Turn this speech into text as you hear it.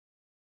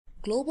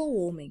global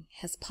warming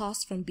has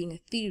passed from being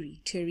a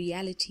theory to a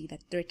reality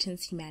that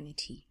threatens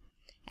humanity,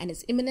 and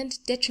its imminent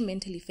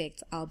detrimental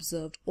effects are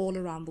observed all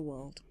around the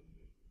world.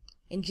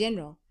 In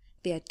general,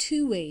 there are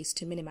two ways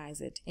to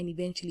minimize it and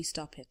eventually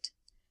stop it.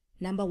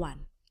 Number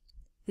 1,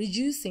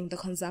 reducing the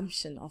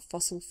consumption of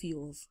fossil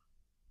fuels.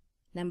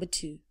 Number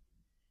 2,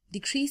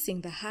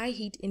 decreasing the high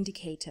heat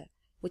indicator,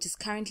 which is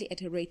currently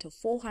at a rate of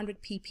 400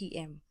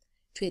 ppm,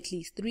 to at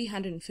least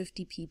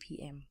 350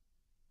 ppm.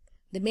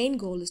 The main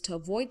goal is to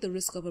avoid the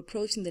risk of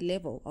approaching the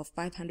level of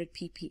 500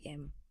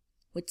 ppm,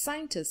 which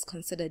scientists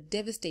consider a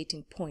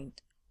devastating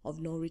point of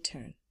no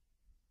return.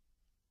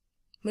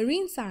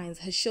 Marine science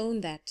has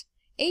shown that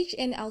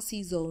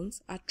HNLC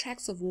zones are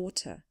tracts of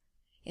water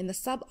in the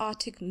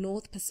subarctic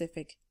North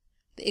Pacific,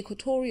 the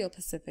equatorial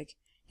Pacific,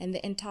 and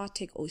the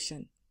Antarctic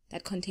Ocean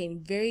that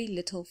contain very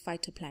little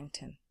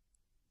phytoplankton.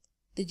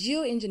 The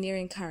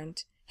geoengineering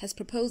current has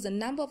proposed a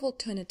number of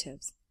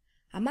alternatives.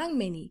 Among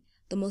many,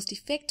 the most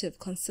effective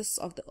consists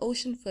of the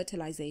ocean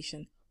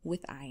fertilization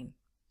with iron.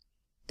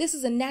 This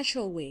is a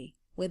natural way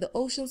where the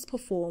oceans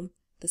perform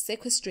the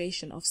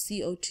sequestration of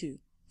CO2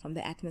 from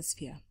the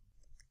atmosphere.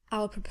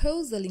 Our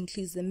proposal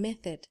includes the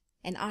method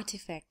and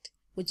artifact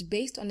which,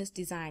 based on its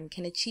design,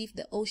 can achieve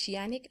the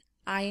oceanic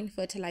iron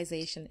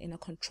fertilization in a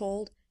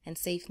controlled and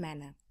safe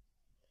manner.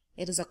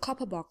 It is a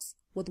copper box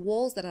with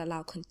walls that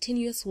allow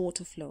continuous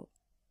water flow.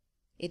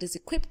 It is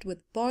equipped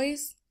with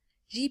buoys,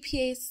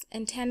 GPS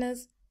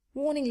antennas,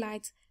 warning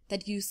lights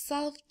that use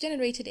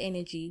self-generated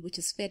energy which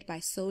is fed by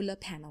solar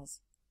panels.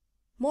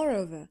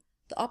 Moreover,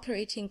 the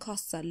operating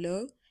costs are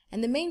low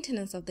and the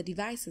maintenance of the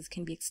devices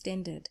can be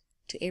extended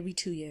to every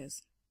 2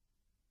 years.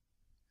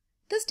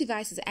 This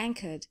device is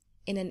anchored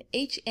in an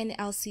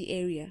HNLC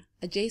area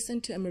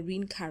adjacent to a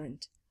marine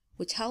current,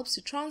 which helps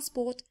to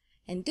transport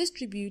and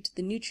distribute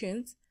the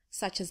nutrients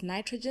such as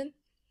nitrogen,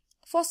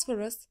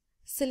 phosphorus,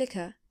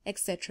 silica,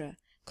 etc.,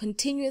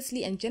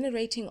 continuously and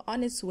generating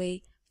on its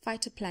way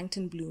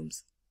phytoplankton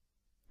blooms.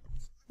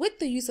 With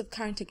the use of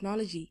current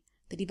technology,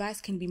 the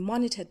device can be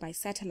monitored by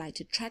satellite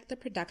to track the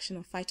production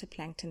of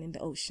phytoplankton in the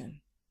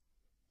ocean.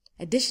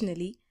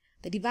 Additionally,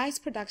 the device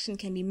production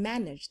can be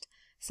managed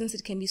since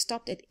it can be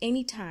stopped at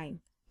any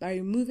time by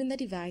removing the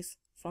device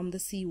from the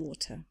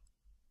seawater.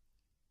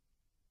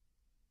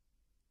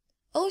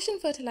 Ocean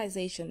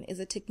fertilization is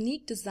a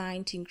technique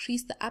designed to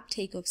increase the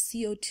uptake of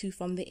CO2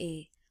 from the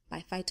air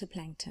by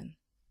phytoplankton.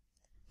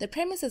 The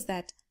premise is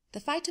that the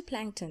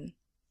phytoplankton,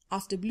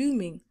 after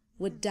blooming,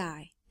 would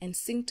die and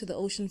sink to the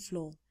ocean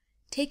floor,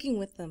 taking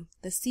with them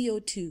the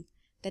CO2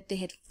 that they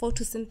had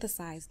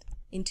photosynthesized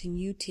into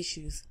new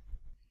tissues.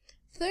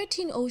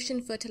 13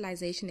 ocean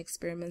fertilization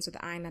experiments with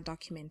iron are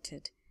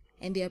documented,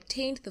 and they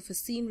obtained the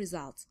foreseen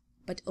results,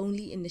 but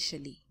only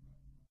initially.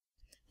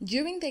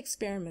 During the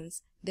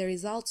experiments, their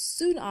results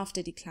soon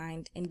after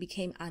declined and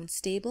became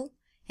unstable,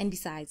 and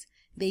besides,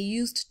 they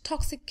used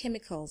toxic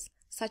chemicals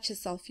such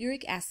as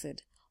sulfuric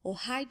acid or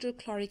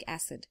hydrochloric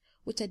acid,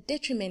 which are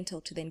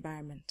detrimental to the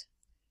environment.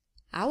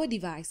 Our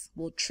device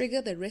will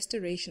trigger the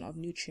restoration of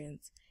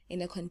nutrients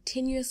in a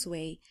continuous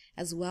way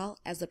as well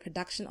as the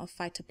production of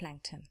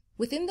phytoplankton.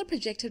 Within the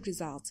projected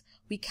results,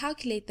 we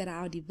calculate that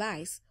our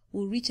device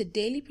will reach a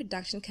daily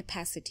production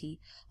capacity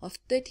of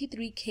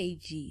 33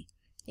 kg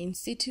in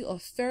situ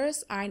of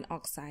ferrous iron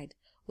oxide,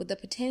 with the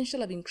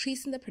potential of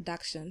increasing the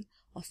production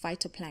of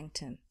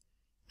phytoplankton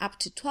up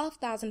to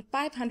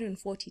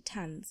 12,540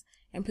 tons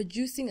and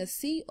producing a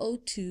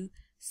CO2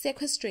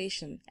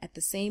 sequestration at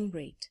the same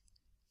rate,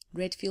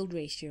 Redfield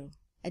ratio.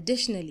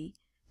 Additionally,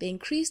 the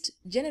increased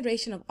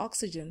generation of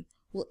oxygen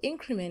will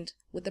increment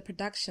with the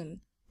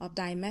production of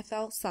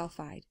dimethyl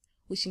sulfide,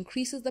 which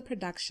increases the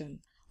production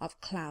of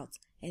clouds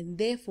and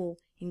therefore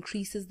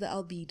increases the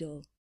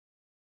albedo.